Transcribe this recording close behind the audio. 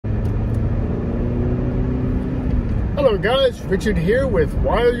Hello guys, Richard here with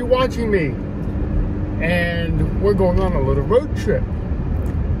Why Are You Watching Me? And we're going on a little road trip.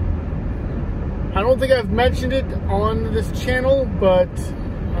 I don't think I've mentioned it on this channel, but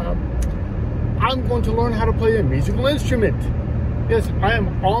I'm going to learn how to play a musical instrument. Yes, I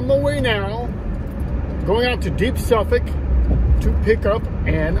am on the way now, going out to deep Suffolk to pick up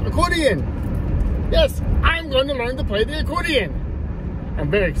an accordion. Yes, I'm going to learn to play the accordion. I'm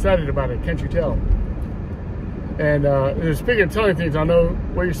very excited about it, can't you tell? And speaking of telling things, I know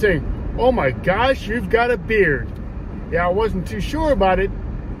what you're saying. Oh my gosh, you've got a beard. Yeah, I wasn't too sure about it,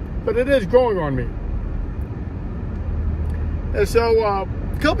 but it is growing on me. And so a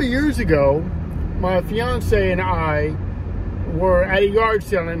couple years ago, my fiance and I were at a yard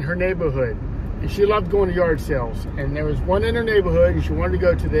sale in her neighborhood. And she loved going to yard sales. And there was one in her neighborhood, and she wanted to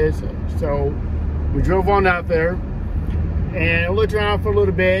go to this. So we drove on out there and looked around for a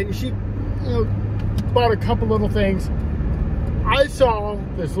little bit. And she, bought a couple little things. I saw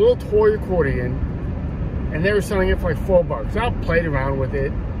this little toy accordion, and they were selling it for like $4. I played around with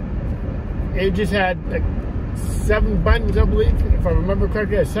it. It just had like 7 buttons, I believe, if I remember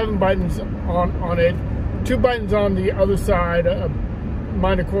correctly. It had 7 buttons on it, 2 buttons on the other side, a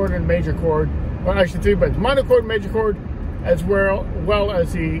minor chord and major chord. Well, actually 3 buttons: minor chord, major chord, as well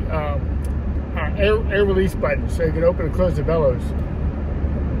as the air release button, so you can open and close the bellows.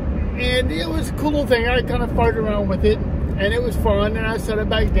 And it was a cool little thing. I kind of farted around with it, and it was fun, and I set it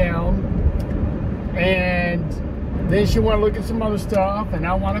back down. And then she wanted to look at some other stuff, and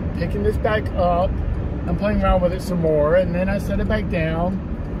I wound up picking this back up and playing around with it some more. And then I set it back down,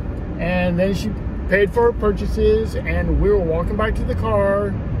 and then she paid for her purchases, and we were walking back to the car,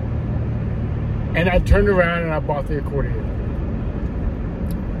 and I turned around and I bought the accordion.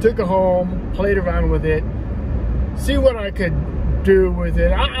 Took it home, played around with it, see what I could do with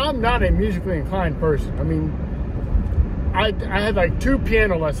it. I'm not a musically inclined person. I mean, I had like 2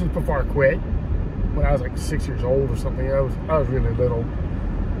 piano lessons before I quit when I was like 6 years old or something. I was really little.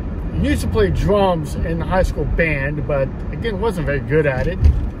 I used to play drums in the high school band, but again, wasn't very good at it.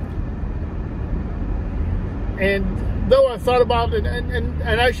 And though I thought about it, and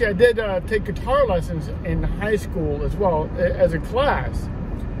actually I did take guitar lessons in high school as well as a class,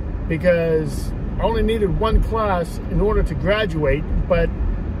 because I only needed 1 class in order to graduate,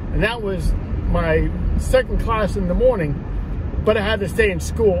 and that was my 2nd class in the morning, but I had to stay in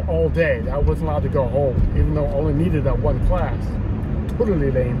school all day. I wasn't allowed to go home, even though I only needed that 1 class. Totally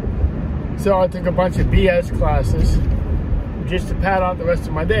lame. So I took a bunch of BS classes just to pad out the rest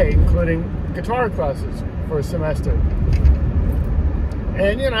of my day, including guitar classes for a semester.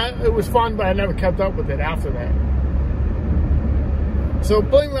 And, it was fun, but I never kept up with it after that. So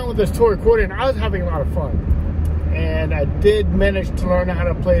playing around with this toy accordion, I was having a lot of fun. And I did manage to learn how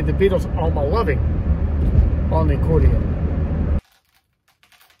to play the Beatles' All My Loving on the accordion.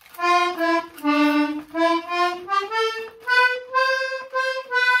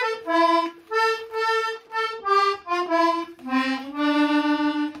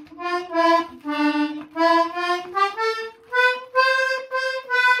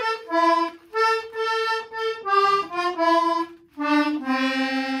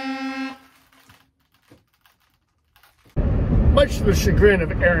 Much to the chagrin of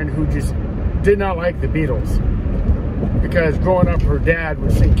Erin, who just did not like the Beatles, because growing up her dad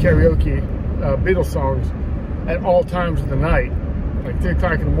would sing karaoke Beatles songs at all times of the night, like 3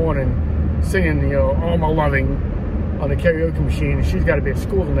 o'clock in the morning, singing All My Loving on the karaoke machine, and she's got to be at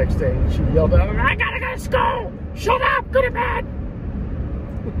school the next day, and she yelled out, "I gotta go to school! Shut up! Go to bed!"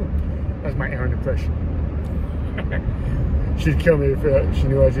 That's my Erin impression. She'd kill me if she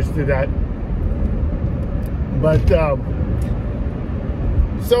knew I just did that. But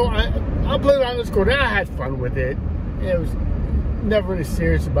so I played around this accordion. I had fun with it. It was never really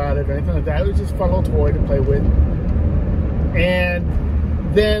serious about it or anything like that. It was just a fun little toy to play with. And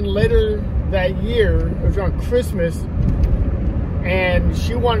then later that year, it was on Christmas, and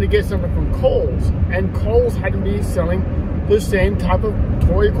she wanted to get something from Kohl's. And Kohl's had to be selling the same type of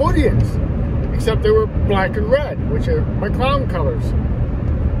toy accordions, except they were black and red, which are my clown colors.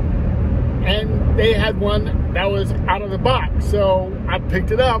 And they had one that was out of the box. So I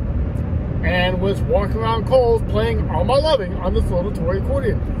picked it up and was walking around Kohl's playing All My Loving on this little toy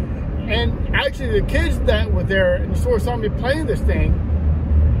accordion. And actually the kids that were there in the store saw me playing this thing.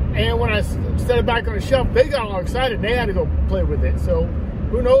 And when I set it back on the shelf, they got all excited. They had to go play with it. So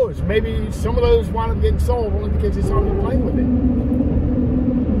who knows? Maybe some of those wound up getting sold only because they saw me playing with it.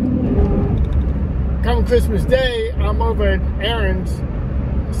 Come Christmas Day, I'm over at Erin's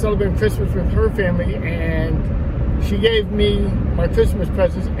celebrating Christmas with her family, and she gave me my Christmas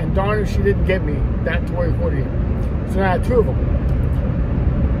presents, and darn it, she didn't get me that toy accordion. So I had 2 of them.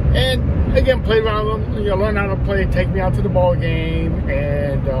 And again, played around with them, learn how to play, take me out to the ball game,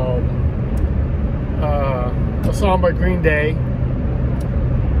 and a song by Green Day.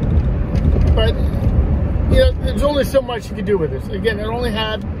 But, there's only so much you could do with this. Again, it only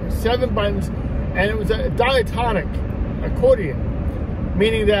had 7 buttons, and it was a diatonic accordion,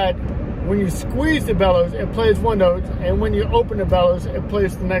 meaning that when you squeeze the bellows, it plays one note, and when you open the bellows, it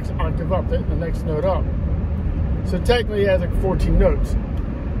plays the next octave up, the next note up. So technically, it has like 14 notes.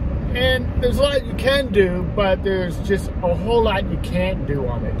 And there's a lot you can do, but there's just a whole lot you can't do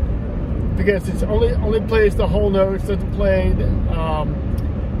on it, because it's only plays the whole notes, doesn't play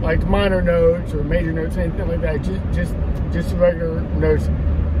like minor notes or major notes, anything like that. Just regular notes,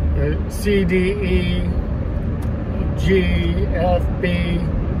 C, D, E, G, F, B,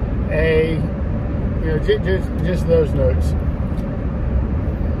 A, just those notes.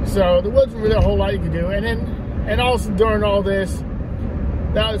 So there wasn't really a whole lot you could do. And also during all this,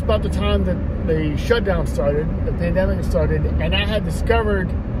 that was about the time that the shutdown started, the pandemic started, and I had discovered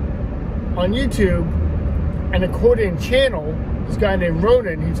on YouTube an accordion channel. This guy named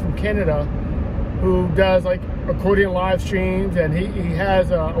Ronan, he's from Canada, who does like accordion live streams, and he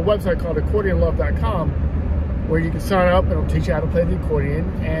has a website called accordionlove.com where you can sign up and it'll teach you how to play the accordion.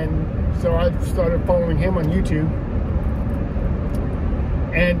 And so I started following him on YouTube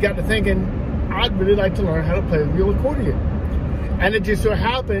and got to thinking, I'd really like to learn how to play the real accordion. And it just so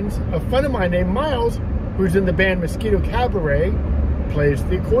happens a friend of mine named Miles, who's in the band Mosquito Cabaret, plays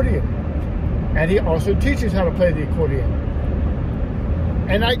the accordion. And he also teaches how to play the accordion.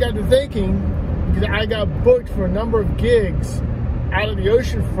 And I got to thinking, because I got booked for a number of gigs out of the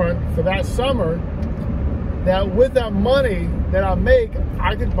oceanfront for that summer, that with that money that I make,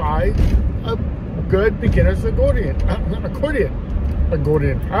 I could buy a good beginner's accordion. Huh?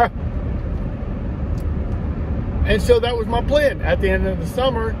 And so that was my plan at the end of the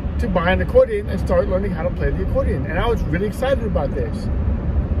summer, to buy an accordion and start learning how to play the accordion. And I was really excited about this.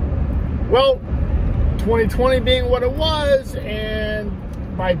 Well, 2020 being what it was, and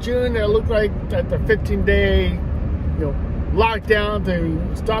by June it looked like that the 15-day lockdown to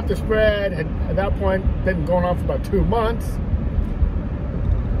stop the spread had at that point been going on for about 2 months.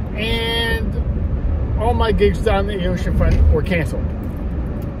 And all my gigs down the oceanfront were canceled.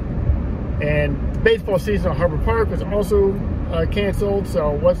 And the baseball season at Harbor Park was also canceled,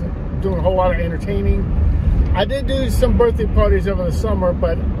 so I wasn't doing a whole lot of entertaining. I did do some birthday parties over the summer,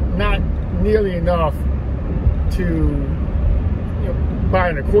 but not nearly enough to buy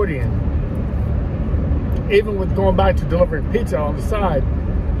an accordion. Even with going back to delivering pizza on the side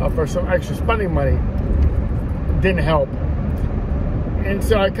for some extra spending money, didn't help. And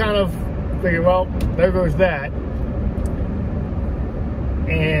so I kind of figured, well, there goes that.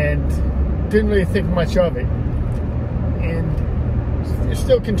 And didn't really think much of it. And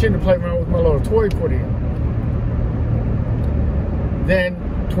still continued to play around with my little toy accordion. Then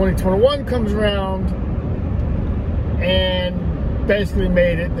 2021 comes around and basically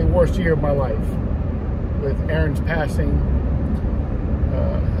made it the worst year of my life, with Aaron's passing,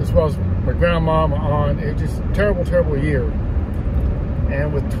 as well as my grandma, my aunt. It was just a terrible, terrible year.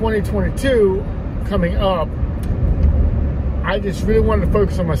 And with 2022 coming up, I just really wanted to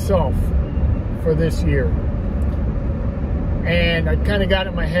focus on myself for this year. And I kind of got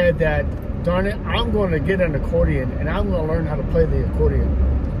in my head that, darn it, I'm going to get an accordion and I'm going to learn how to play the accordion.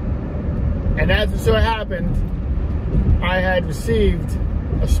 And as it so happened, I had received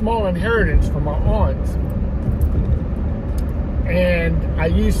a small inheritance from my aunt. And I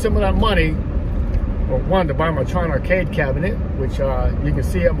used some of that money, well, one, to buy my Tron arcade cabinet, which you can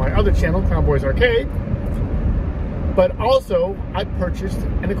see at my other channel, Clownboys Arcade. But also, I purchased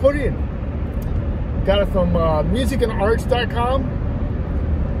an accordion. Got it from musicandarts.com,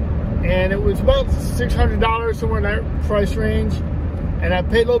 and it was about $600, somewhere in that price range. And I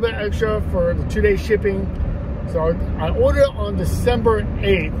paid a little bit extra for the 2-day shipping. So I ordered it on December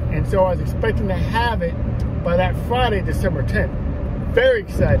 8th, and so I was expecting to have it by that Friday, December 10th. Very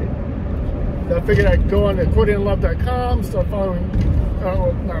excited. So I figured I'd go on to accordionlove.com, start following, I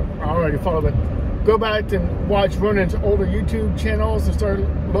already follow, but go back and watch Ronan's older YouTube channels and start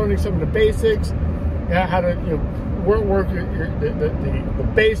learning some of the basics. How to work the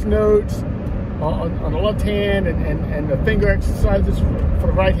bass notes on the left hand, and the finger exercises for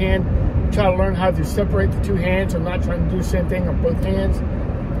the right hand. Try to learn how to separate the two hands. I'm not trying to do the same thing on both hands.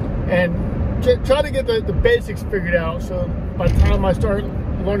 And try to get the basics figured out, so by the time I start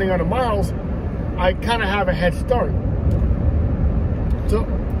learning on the Miles, I kind of have a head start. So,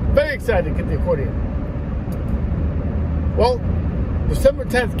 very excited to get the accordion. Well, December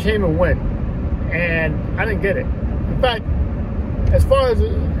 10th came and went, and I didn't get it. In fact, as far as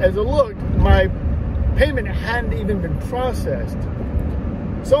it looked, my payment hadn't even been processed.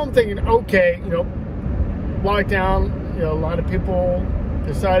 So I'm thinking, okay, you know, lockdown, you know, a lot of people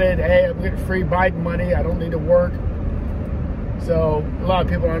decided, hey, I'm getting free Biden money, I don't need to work. So a lot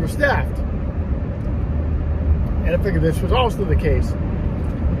of people are understaffed. And I figured this was also the case.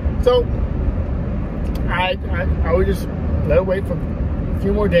 So I would just let it wait for a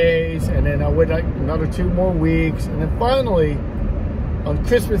few more days, and then I'll wait like another 2 more weeks, and then finally on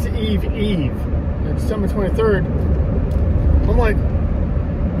Christmas Eve, December 23rd, I'm like,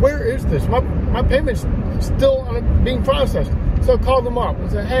 where is this? My payment's still being processed. So I called them up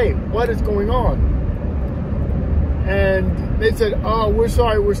and said, hey, what is going on? And they said, oh, we're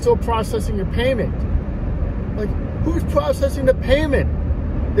sorry, we're still processing your payment. Like, who's processing the payment?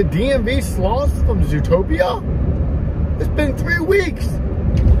 The DMV sloth from Zootopia? It's been 3 weeks.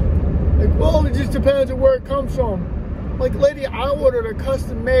 Like, well, it just depends on where it comes from. Like, lady, I ordered a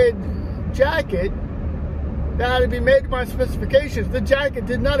custom-made jacket that had to be made to my specifications. The jacket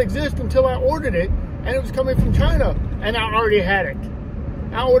did not exist until I ordered it, and it was coming from China, and I already had it.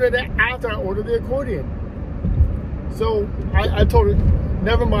 I ordered it after I ordered the accordion. So I told her,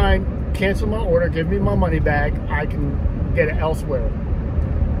 never mind, cancel my order, give me my money back, I can get it elsewhere.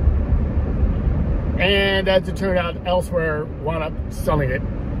 And as it turned out, elsewhere wound up selling it,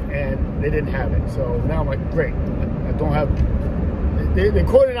 and they didn't have it. So now I'm like, great, I don't have the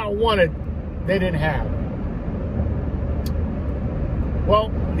accordion I wanted, they didn't have.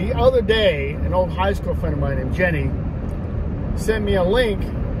 Well, the other day, an old high school friend of mine named Jenny sent me a link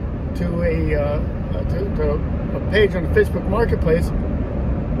to a page on the Facebook Marketplace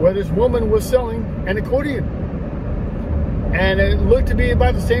where this woman was selling an accordion. And it looked to be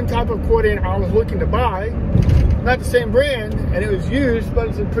about the same type of accordion I was looking to buy. Not the same brand, and it was used, but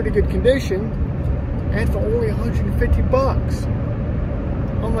it's in pretty good condition. And for only 150 bucks.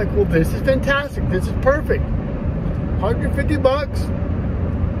 I'm like, well, this is fantastic. This is perfect. 150 bucks.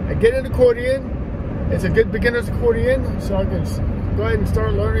 I get an accordion. It's a good beginner's accordion, so I can go ahead and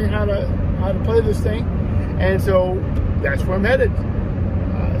start learning how to play this thing. And so that's where I'm headed.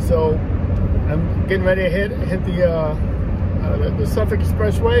 So I'm getting ready to hit the Suffolk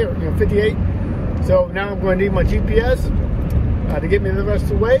Expressway, or 58. So now I'm going to need my GPS to get me the rest of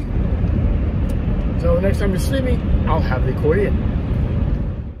the way. So the next time you see me, I'll have the accordion.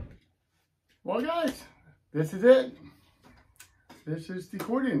 Well, guys, this is it. This is the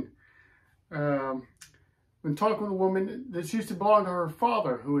accordion. When talking with a woman, this used to belong to her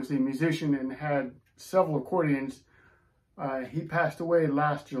father, who was a musician and had several accordions. He passed away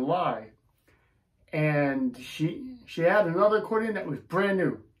last July, and she had another accordion that was brand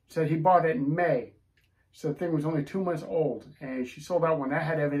new. Said he bought it in May, so the thing was only 2 months old, and she sold that one. That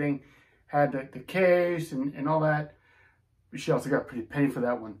had everything, had the case and all that. She also got a pretty penny for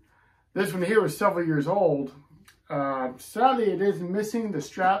that one. This one here was several years old. Sadly, it is missing the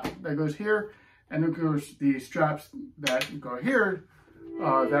strap that goes here, and of course the straps that go here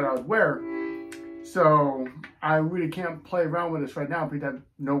that I would wear. So I really can't play around with this right now because I have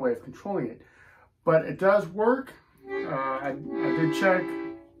no way of controlling it. But it does work. I did check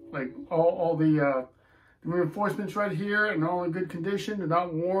like all the reinforcements right here, and all in good condition. They're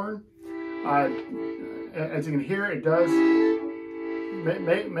not worn. As you can hear, it does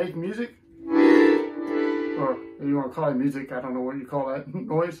make music. Or if you want to call it music, I don't know what you call that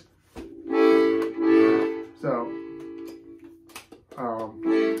noise.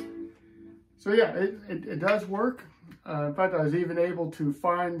 So yeah, it does work. In fact, I was even able to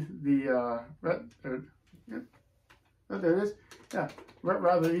find the there it is. Yeah,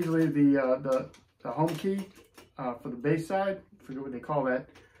 rather easily the home key for the bass side. I forget what they call that,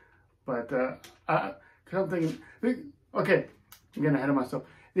 but cause I'm thinking, okay, I'm getting ahead of myself.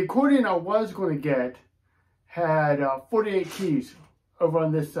 The accordion I was going to get had 48 keys over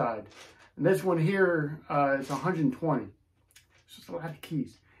on this side, and this one here is 120. It's just a lot of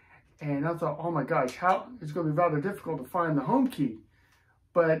keys. And I thought, oh my gosh, how it's going to be rather difficult to find the home key.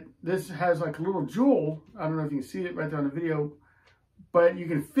 But this has like a little jewel. I don't know if you can see it right there on the video, but you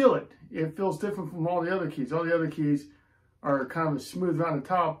can feel it. It feels different from all the other keys. All the other keys are kind of smooth around the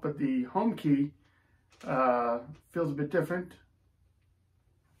top, but the home key feels a bit different.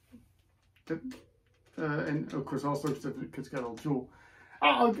 And of course, also it's different because it's got a little jewel.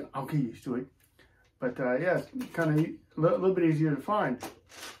 I'll get used to it. But yeah, it's kind of a little bit easier to find.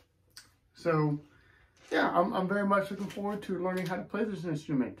 So, yeah, I'm very much looking forward to learning how to play this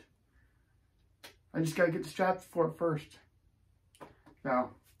instrument. I just got to get the straps for it first. So,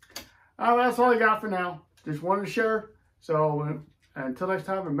 that's all I got for now. Just wanted to share. So, until next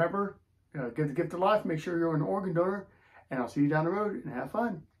time, remember, get the gift of life. Make sure you're an organ donor. And I'll see you down the road, and have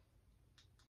fun.